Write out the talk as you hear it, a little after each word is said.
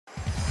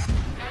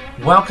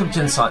Welcome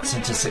to Insights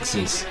into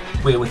Success,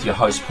 where with your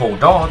host Paul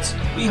Dodds,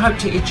 we hope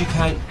to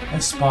educate,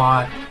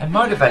 inspire and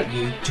motivate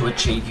you to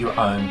achieve your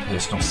own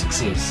personal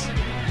success.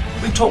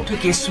 We talk to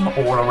guests from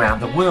all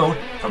around the world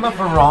from a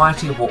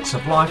variety of walks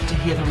of life to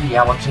hear the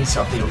realities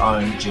of their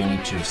own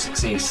journey to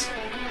success.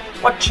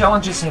 What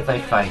challenges have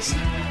they faced?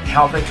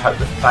 How have they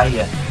coped with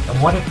failure?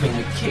 And what have been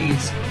the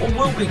keys or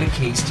will be the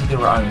keys to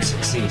their own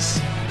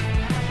success?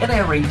 In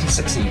our Read to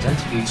Succeed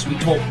interviews, we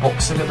talk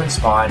books that have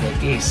inspired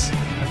our guests,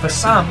 and for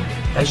some,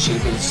 they share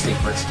their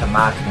secrets to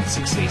marketing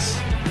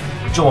success.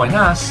 Join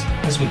us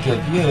as we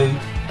give you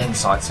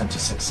insights into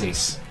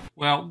success.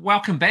 Well,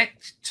 welcome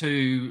back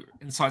to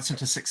Insights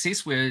into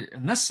Success, where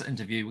in this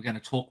interview, we're going to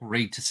talk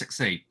Read to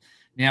Succeed.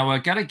 Now, we're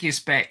going to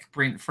guest back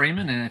Brent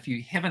Freeman, and if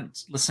you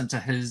haven't listened to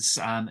his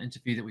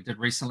interview that we did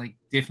recently,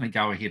 definitely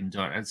go ahead and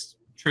do it. It's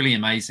truly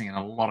amazing and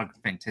a lot of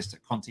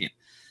fantastic content.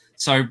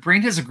 So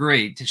Brent has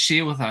agreed to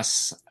share with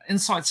us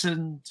insights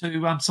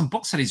into some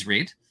books that he's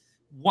read,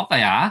 what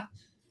they are,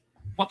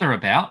 what they're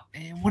about,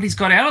 and what he's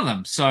got out of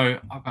them. So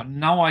I've got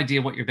no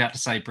idea what you're about to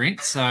say,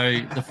 Brent.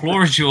 So the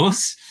floor is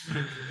yours.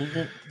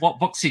 What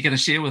books are you going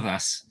to share with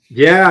us?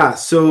 Yeah.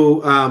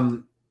 So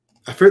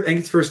I think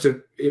it's first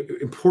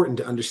important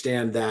to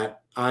understand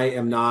that I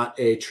am not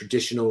a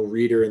traditional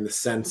reader in the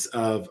sense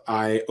of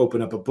I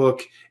open up a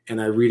book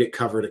and I read it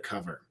cover to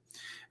cover.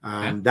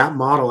 That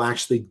model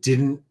actually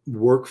didn't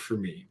work for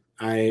me.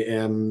 I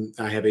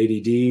have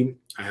ADD,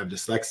 I have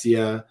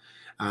dyslexia,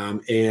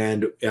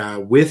 and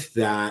with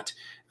that,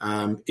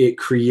 it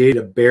created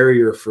a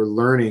barrier for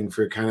learning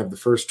for kind of the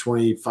first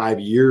 25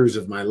 years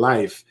of my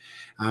life.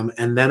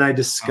 And then I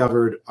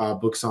discovered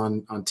books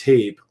on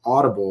tape,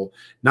 Audible,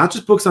 not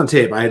just books on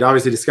tape. I had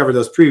obviously discovered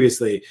those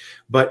previously,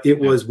 but it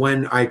was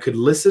when I could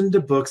listen to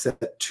books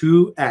at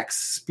 2x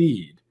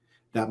speed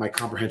that my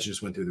comprehension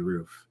just went through the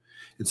roof.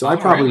 And so I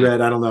probably read,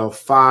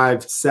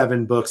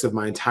 5-7 books of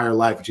my entire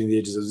life between the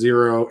ages of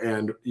 0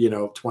 and,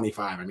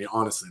 25. I mean,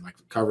 honestly, like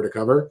cover to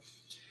cover.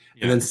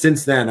 Yeah. And then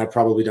since then, I've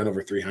probably done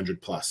over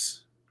 300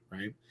 plus,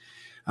 right?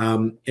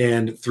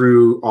 And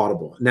through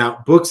Audible.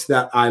 Now, books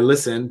that I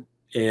listen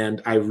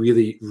and I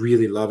really,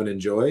 really love and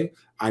enjoy,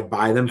 I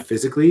buy them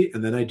physically,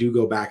 and then I do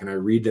go back and I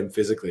read them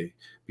physically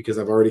because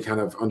I've already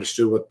kind of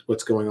understood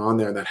what's going on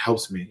there, and that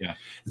helps me. Yeah.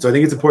 And so I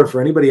think it's important for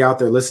anybody out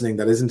there listening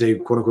that isn't a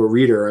quote unquote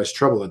reader or has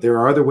trouble that there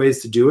are other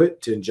ways to do it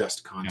to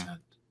ingest content,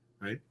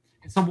 right?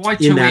 So why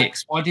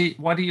 2x?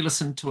 Why do you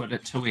listen to it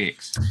at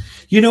 2x?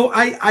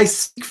 I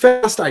speak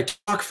fast, I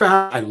talk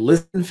fast, I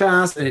listen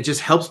fast, and it just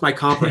helps my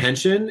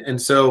comprehension.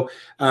 And so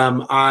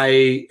when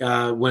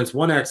it's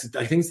 1x,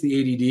 I think it's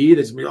the ADD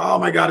that's me. Oh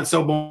my God, it's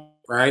so boring,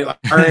 right? Like,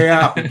 hurry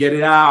up and get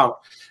it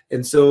out.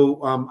 And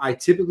so I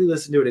typically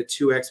listen to it at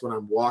 2x when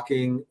I'm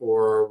walking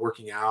or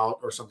working out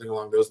or something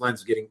along those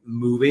lines of getting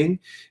moving,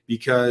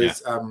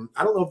 because I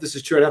don't know if this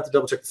is true. I'd have to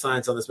double check the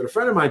science on this, but a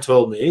friend of mine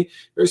told me,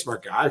 very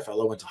smart guy,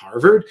 fellow, went to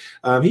Harvard.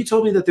 He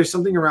told me that there's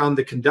something around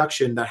the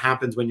conduction that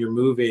happens when you're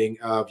moving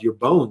of your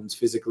bones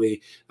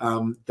physically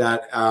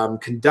that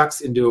conducts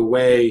into a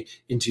way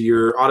into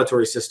your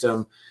auditory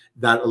system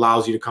that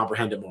allows you to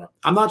comprehend it more.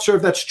 I'm not sure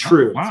if that's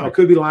true. So I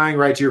could be lying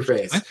right to your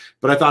face,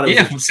 but I thought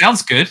it was.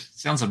 Sounds good.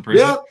 Sounds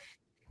impressive. Yeah.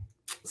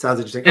 Sounds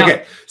interesting.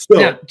 Okay.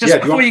 So just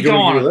before you go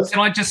on, can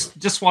I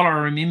just while I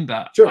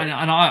remember, sure. and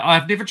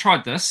I've never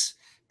tried this,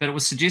 but it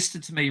was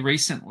suggested to me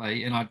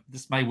recently, and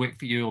this may work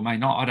for you or may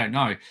not, I don't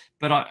know.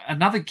 But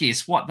another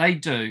guess, what they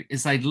do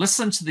is they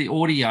listen to the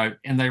audio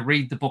and they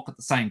read the book at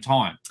the same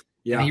time.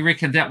 Yeah. And he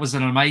reckoned that was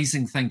an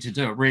amazing thing to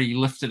do. It really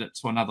lifted it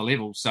to another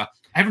level. So I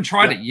haven't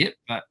tried it yet,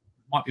 but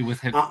might be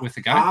with a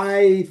go.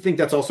 I think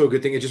that's also a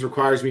good thing. It just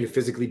requires me to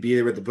physically be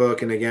there with the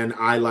book. And again,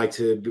 I like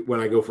to,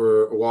 when I go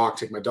for a walk,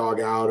 take my dog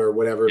out or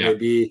whatever it may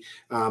be,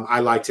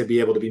 I like to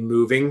be able to be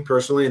moving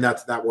personally, and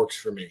that works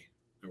for me.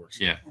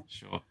 Sure.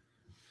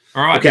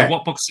 All right. Okay.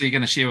 What books are you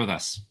going to share with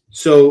us?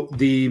 So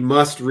the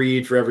must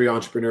read for every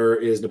entrepreneur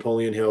is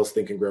Napoleon Hill's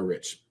Think and Grow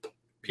Rich.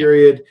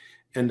 Period.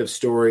 End of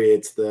story.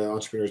 It's the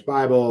Entrepreneur's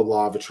Bible,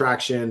 Law of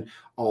Attraction,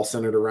 all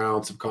centered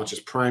around subconscious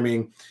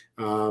priming.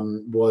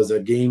 Was a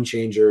game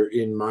changer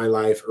in my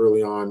life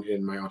early on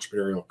in my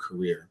entrepreneurial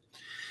career.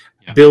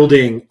 Yeah.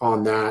 Building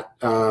on that,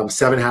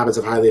 7 Habits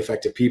of Highly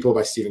Effective People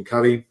by Stephen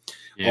Covey.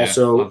 Yeah,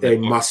 also a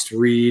must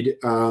read,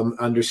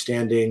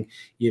 understanding,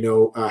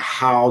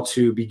 how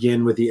to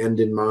begin with the end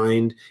in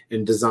mind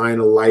and design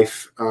a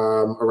life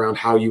around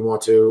how you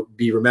want to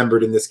be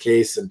remembered in this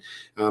case. And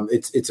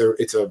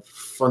it's a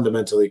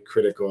fundamentally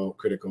critical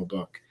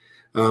book.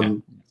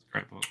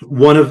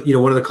 One of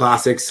the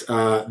classics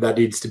that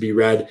needs to be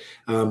read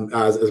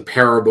as a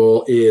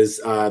parable is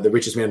The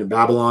Richest Man in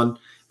Babylon.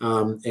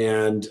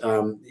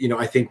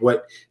 I think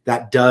what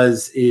that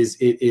does is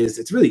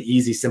it's really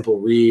easy, simple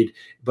read,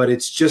 but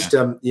it's just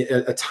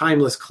a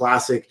timeless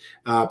classic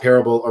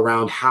parable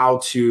around how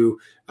to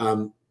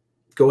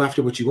go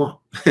after what you want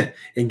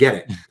and get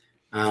it.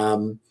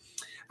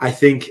 I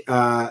think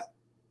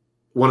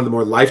one of the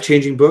more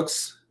life-changing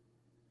books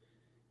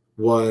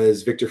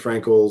was Viktor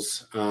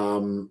Frankl's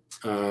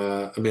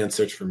A Man's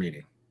Search for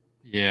Meaning.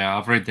 Yeah,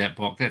 I've read that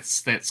book.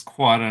 That's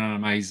quite an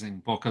amazing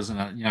book, isn't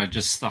it? You know,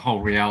 just the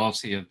whole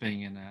reality of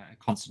being in a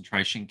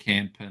concentration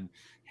camp and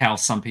how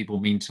some people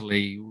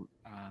mentally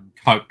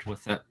coped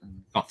with it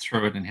and got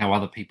through it, and how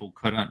other people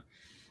couldn't.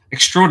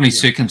 Extraordinary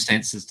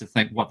circumstances to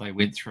think what they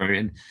went through.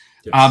 And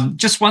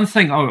just one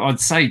thing I'd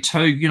say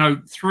too, you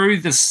know,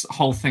 through this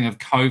whole thing of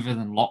COVID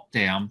and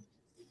lockdown,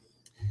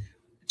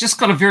 just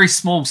got a very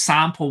small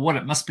sample what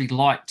it must be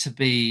like to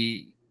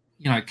be,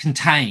 you know,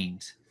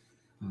 contained.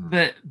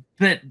 But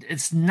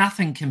it's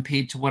nothing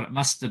compared to what it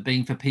must have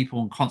been for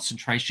people in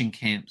concentration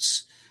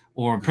camps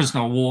or in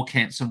prisoner of war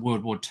camps in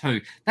World War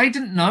II. They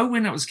didn't know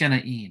when it was going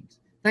to end.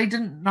 They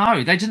didn't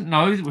know. They didn't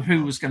know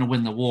who was going to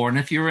win the war. And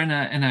if you're in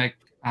a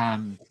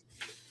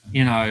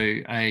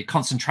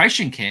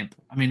concentration camp,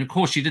 I mean, of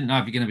course, you didn't know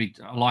if you're going to be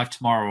alive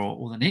tomorrow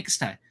or the next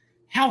day.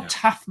 How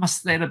tough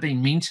must that have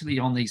been mentally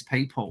on these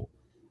people?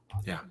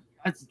 Yeah.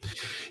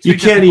 You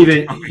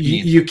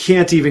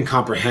can't even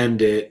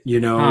comprehend it, you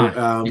know.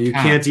 No, you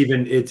can't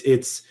even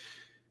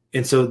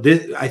and so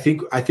this I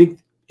think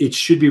it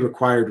should be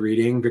required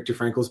reading, Viktor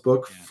Frankl's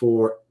book,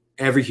 for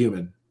every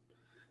human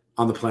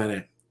on the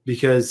planet,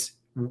 because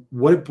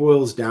what it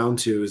boils down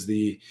to is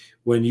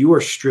when you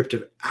are stripped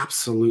of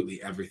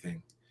absolutely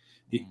everything,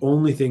 the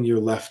only thing you're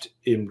left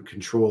in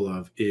control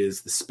of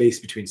is the space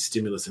between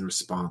stimulus and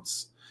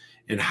response,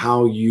 and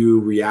how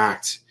you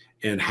react,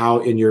 and how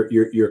in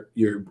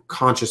your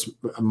conscious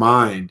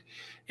mind.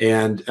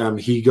 And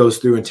he goes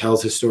through and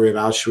tells his story of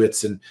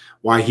Auschwitz and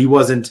why he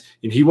wasn't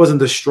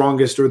the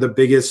strongest or the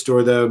biggest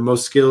or the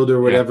most skilled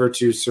or whatever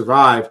to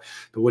survive.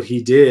 But what he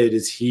did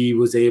is he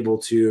was able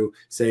to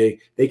say,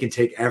 they can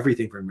take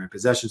everything from my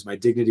possessions, my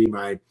dignity,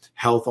 my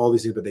health, all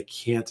these things, but they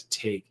can't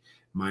take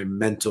my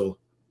mental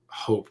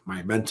hope,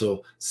 my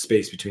mental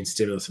space between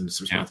stimulus and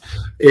response.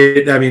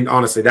 I mean,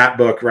 honestly, that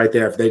book right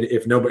there,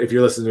 if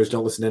your listeners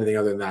don't listen to anything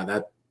other than that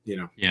that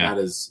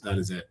is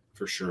it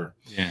for sure.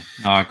 Yeah,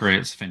 no, I agree.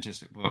 It's a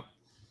fantastic book.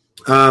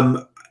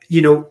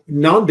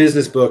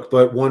 Non-business book,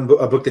 but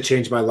a book that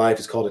changed my life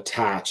is called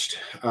Attached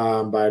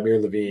by Amir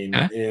Levine.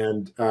 Okay.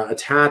 And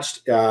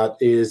Attached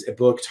is a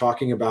book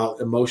talking about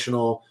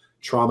emotional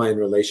trauma in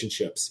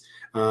relationships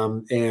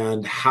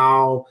and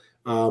how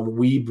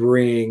we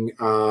bring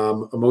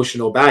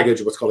emotional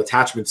baggage, what's called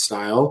attachment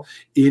style,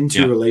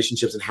 into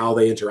relationships and how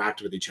they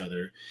interact with each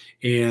other.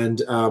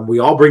 And we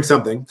all bring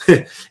something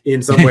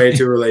in some way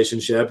to a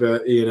relationship,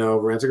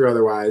 romantic or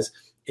otherwise.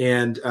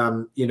 And,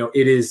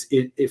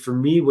 it for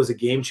me was a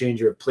game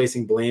changer of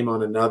placing blame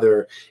on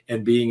another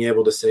and being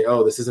able to say,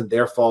 oh, this isn't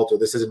their fault, or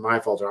this isn't my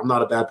fault, or I'm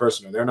not a bad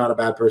person, or they're not a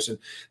bad person.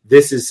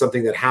 This is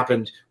something that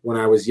happened when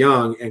I was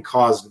young and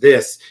caused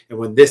this. And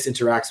when this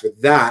interacts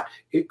with that,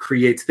 it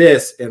creates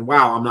this. And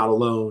wow, I'm not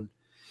alone.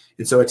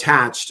 And so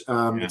Attached,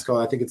 it's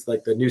called, I think it's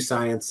like the new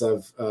science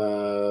of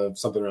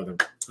something or other.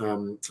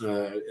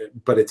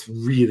 But it's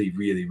really,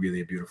 really,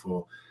 really a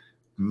beautiful,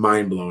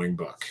 mind-blowing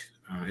book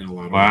in a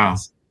lot of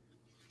ways.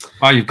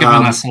 Wow, you've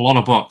given us a lot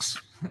of books.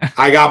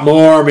 I got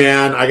more,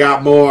 man. I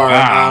got more.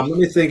 Wow. Let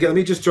me think. Let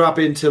me just drop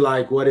into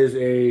like what is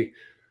a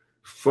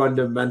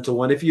fundamental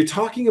one. If you're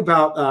talking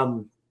about,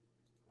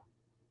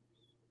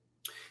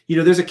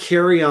 there's a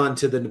carry-on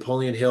to the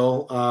Napoleon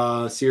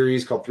Hill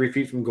series called 3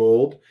 Feet from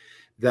Gold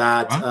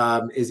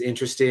that is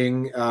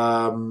interesting,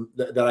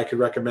 that I could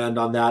recommend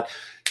on that.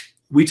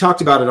 We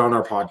talked about it on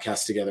our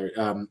podcast together,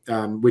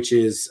 which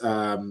is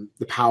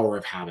The Power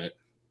of Habit.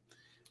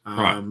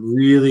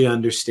 Really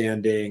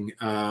understanding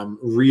how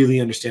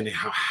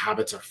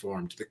habits are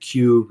formed, the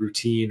cue,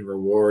 routine,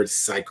 reward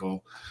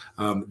cycle.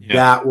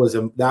 That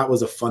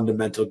was a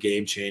fundamental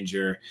game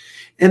changer.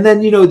 And then,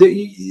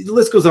 the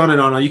list goes on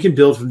and on. You can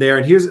build from there.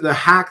 And here's the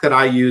hack that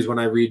I use when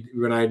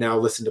I now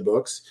listen to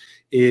books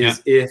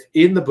is if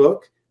in the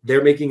book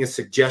they're making a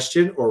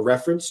suggestion or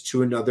reference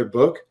to another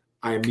book,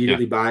 I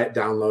immediately buy it,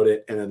 download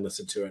it, and then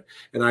listen to it.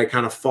 And I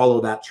kind of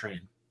follow that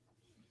train.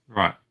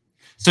 Right.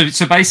 So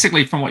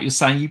basically, from what you're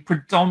saying, you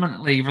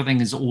predominantly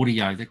everything is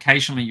audio.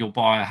 Occasionally, you'll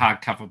buy a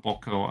hardcover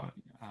book or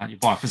you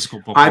buy a physical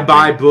book. I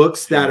buy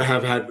books that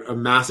have had a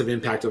massive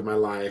impact on my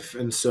life,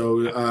 and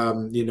so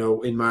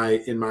in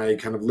my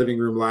kind of living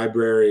room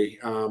library,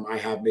 I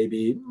have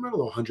maybe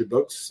 100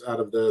 books out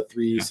of the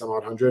some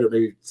odd 100 or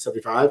maybe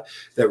 75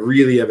 that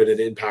really have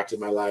an impact in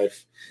my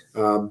life.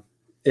 And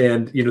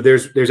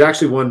there's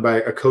actually one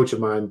by a coach of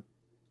mine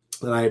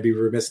that I'd be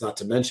remiss not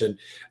to mention,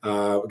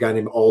 a guy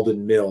named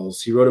Alden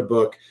Mills. He wrote a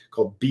book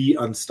called Be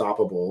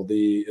Unstoppable. I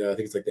think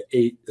it's like the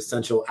 8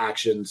 essential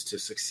actions to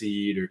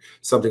succeed or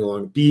something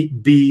along.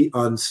 Be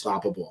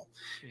Unstoppable.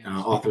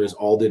 Author is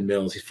Alden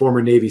Mills. He's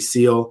former Navy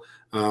SEAL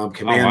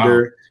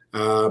commander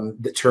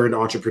that turned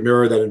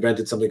entrepreneur, that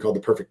invented something called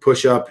the perfect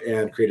push-up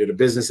and created a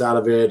business out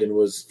of it and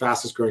was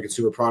fastest growing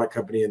consumer product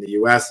company in the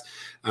US.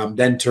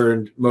 Then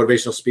turned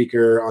motivational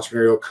speaker,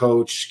 entrepreneurial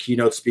coach,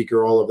 keynote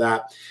speaker, all of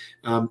that.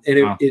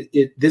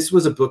 This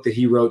was a book that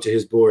he wrote to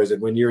his boys. And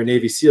when you're a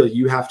Navy SEAL,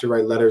 you have to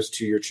write letters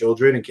to your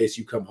children in case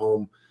you come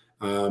home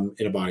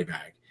in a body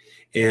bag.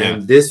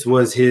 And this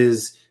was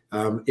his,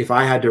 if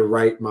I had to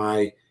write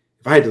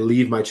if I had to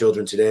leave my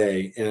children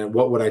today, and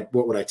what would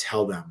I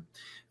tell them?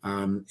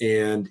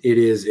 And it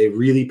is a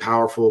really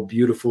powerful,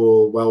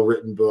 beautiful,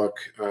 well-written book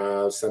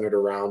centered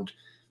around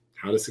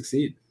how to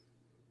succeed.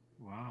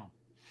 Wow.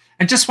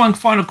 And just one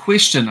final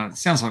question. It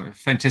sounds like a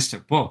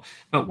fantastic book,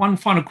 but one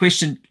final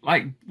question,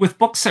 like with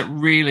books that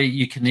really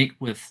you connect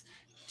with,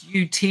 do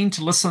you tend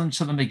to listen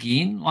to them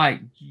again?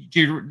 Like, do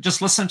you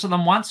just listen to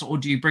them once, or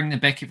do you bring them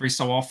back every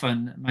so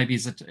often, maybe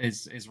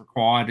as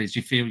required, as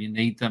you feel you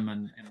need them,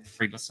 and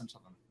re-listen to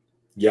them?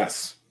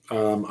 Yes.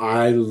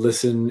 I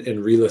listen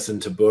and re-listen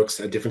to books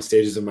at different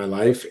stages of my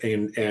life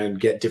and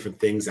get different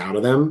things out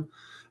of them.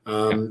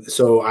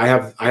 So I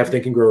have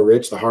Think and Grow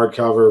Rich, the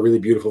hardcover, really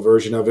beautiful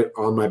version of it,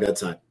 on my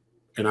bedside,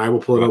 and I will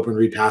pull it open,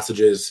 read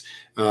passages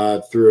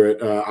through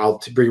it. I'll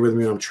bring it with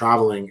me when I'm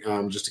traveling,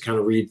 just to kind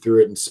of read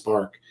through it and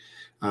spark.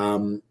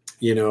 And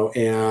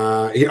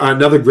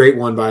another great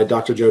one by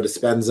Dr. Joe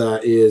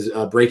Dispenza is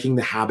Breaking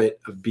the Habit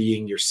of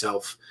Being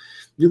Yourself.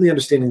 Really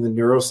understanding the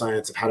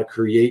neuroscience of how to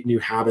create new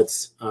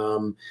habits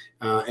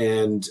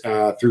and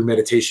through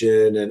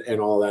meditation and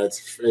all that.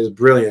 It's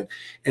brilliant.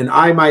 And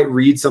I might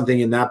read something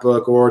in that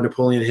book, or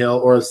Napoleon Hill,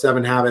 or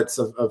 7 Habits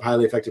of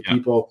Highly Effective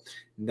People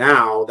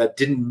now that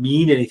didn't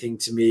mean anything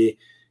to me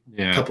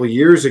a couple of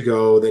years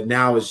ago, that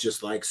now is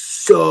just like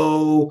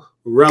so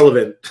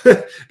relevant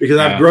because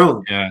I've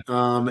grown.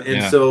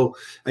 So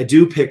I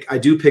do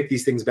pick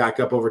these things back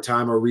up over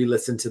time, or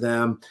re-listen to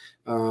them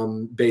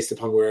based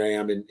upon where I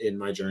am in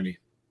my journey.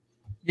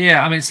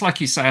 Yeah, I mean, it's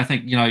like you say, I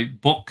think,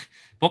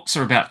 books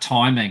are about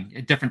timing.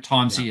 At different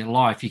times of your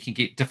life, you can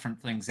get different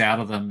things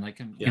out of them. They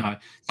can,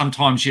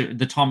 sometimes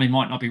the timing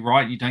might not be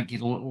right. You don't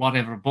get a lot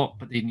out of a book,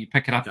 but then you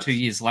pick it up 2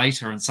 years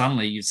later, and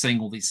suddenly you're seeing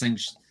all these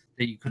things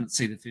that you couldn't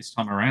see the first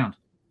time around.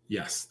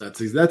 Yes,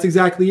 that's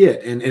exactly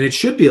it. And it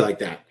should be like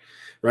that,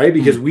 right?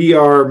 Because we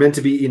are meant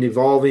to be an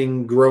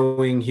evolving,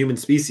 growing human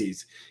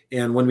species.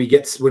 And when we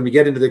get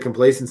into the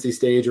complacency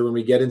stage, or when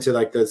we get into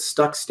like the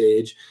stuck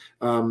stage,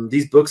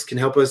 these books can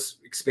help us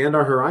expand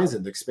our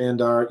horizons,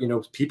 expand our,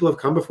 people have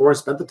come before and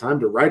spent the time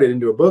to write it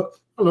into a book.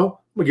 I don't know,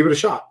 I'm gonna give it a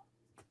shot.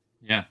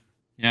 Yeah,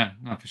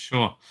 no, for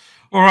sure.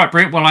 All right,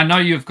 Brent. Well, I know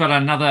you've got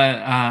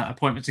another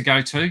appointment to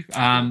go to,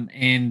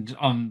 and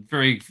I'm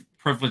very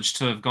privileged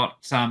to have got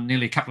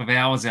nearly a couple of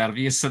hours out of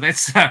you. So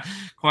that's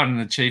quite an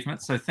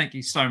achievement. So thank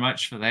you so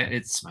much for that.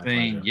 It's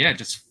been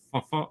just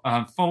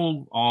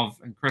full of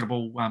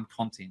incredible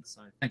content.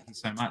 So thank you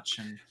so much.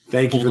 And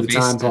thank you for the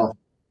time, Paul.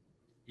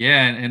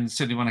 And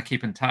certainly want to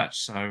keep in touch.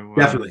 So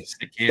definitely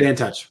stay in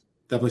touch.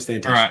 Definitely stay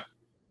in touch. All right.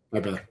 Bye,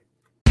 brother.